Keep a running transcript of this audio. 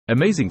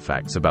Amazing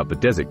facts about the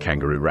desert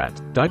kangaroo rat,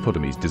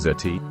 Dipodomys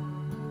Deserti.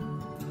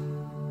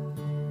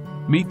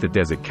 Meet the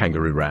desert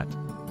kangaroo rat.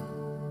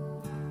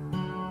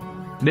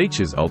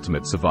 Nature's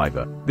ultimate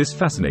survivor, this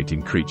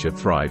fascinating creature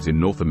thrives in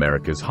North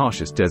America's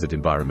harshest desert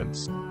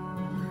environments.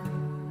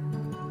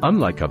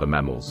 Unlike other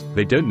mammals,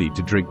 they don't need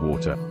to drink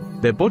water.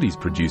 Their bodies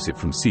produce it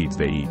from seeds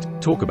they eat.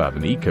 Talk about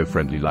an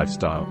eco-friendly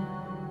lifestyle.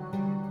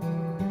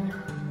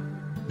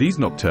 These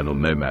nocturnal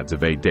nomads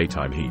evade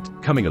daytime heat,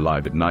 coming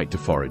alive at night to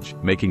forage,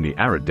 making the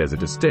arid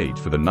desert a stage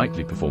for the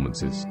nightly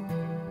performances.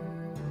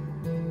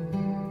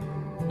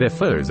 Their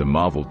fur is a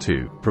marvel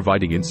too,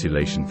 providing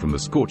insulation from the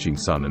scorching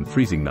sun and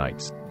freezing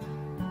nights.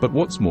 But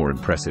what's more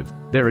impressive,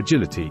 their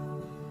agility.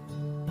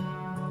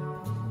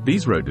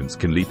 These rodents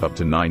can leap up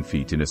to 9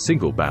 feet in a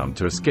single bound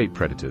to escape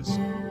predators.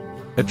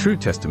 A true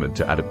testament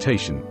to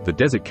adaptation, the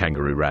desert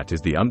kangaroo rat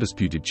is the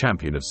undisputed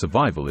champion of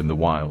survival in the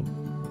wild.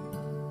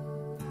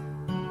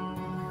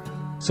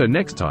 So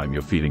next time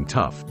you're feeling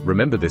tough,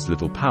 remember this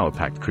little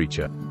power-packed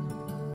creature.